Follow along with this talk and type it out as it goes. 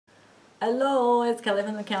Hello, it's Kelly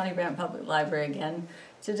from the County Grant Public Library again.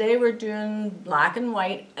 Today we're doing black and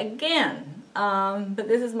white again, but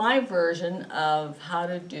this is my version of how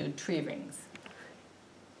to do tree rings.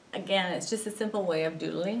 Again, it's just a simple way of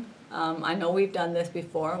doodling. I know we've done this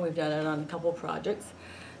before, we've done it on a couple projects,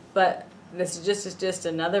 but this is just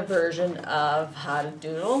another version of how to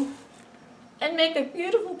doodle and make a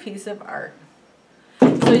beautiful piece of art.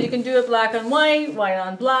 So you can do it black on white, white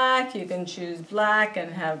on black, you can choose black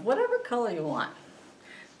and have whatever color you want.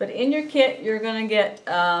 But in your kit you're going to get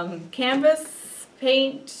canvas,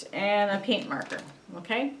 paint, and a paint marker,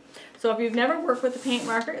 okay? So if you've never worked with a paint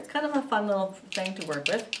marker, it's kind of a fun little thing to work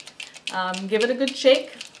with. Give it a good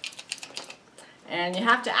shake, and you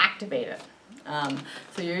have to activate it.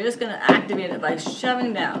 So you're just going to activate it by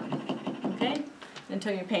shoving down, okay?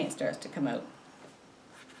 Until your paint starts to come out.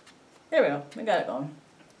 There we go, we got it going.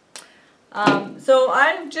 So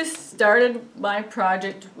I've just started my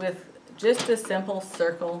project with just a simple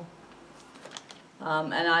circle.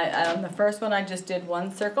 And on the first one I just did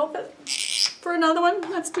one circle, but for another one,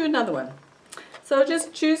 let's do another one. So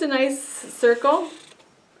just choose a nice circle.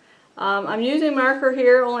 I'm using marker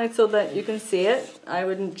here only so that you can see it. I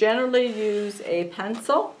would generally use a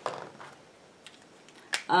pencil.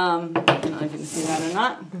 I don't know if you can see that or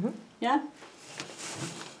not. Yeah?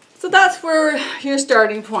 So that's where your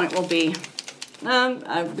starting point will be.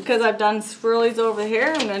 Because I've done swirlies over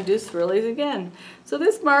here, I'm going to do swirlies again. So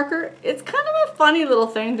this marker, it's kind of a funny little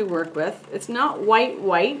thing to work with. It's not white.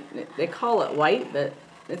 They call it white, but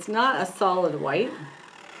it's not a solid white.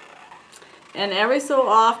 And every so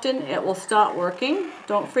often it will stop working.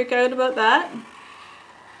 Don't freak out about that,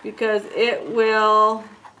 because it will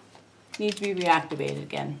need to be reactivated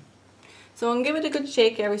again. So I'm going to give it a good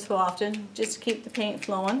shake every so often, just to keep the paint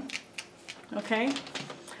flowing. Okay?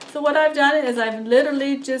 So what I've done is I've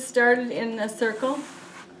literally just started in a circle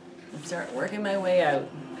and start working my way out.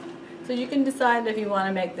 So you can decide if you want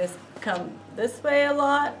to make this come this way a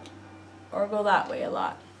lot or go that way a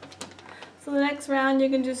lot. So the next round you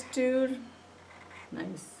can just do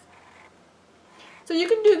nice. So you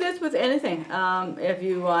can do this with anything. If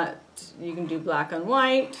you want, you can do black on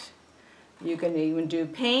white. You can even do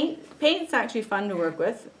paint. Paint's actually fun to work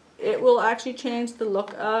with. It will actually change the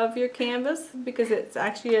look of your canvas because it's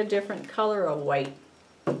actually a different color of white.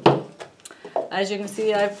 As you can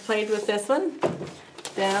see, I've played with this one.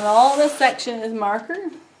 Then all this section is marker.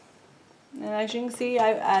 And as you can see,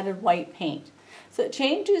 I've added white paint. So it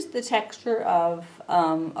changes the texture of,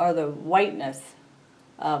 or the whiteness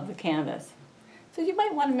of the canvas. So you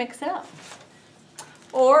might want to mix it up.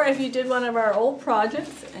 Or if you did one of our old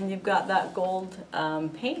projects and you've got that gold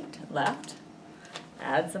paint left,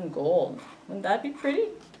 add some gold. Wouldn't that be pretty?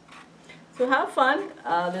 So have fun.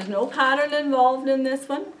 There's no pattern involved in this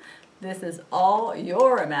one. This is all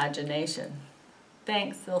your imagination.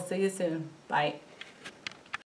 Thanks. We'll see you soon. Bye.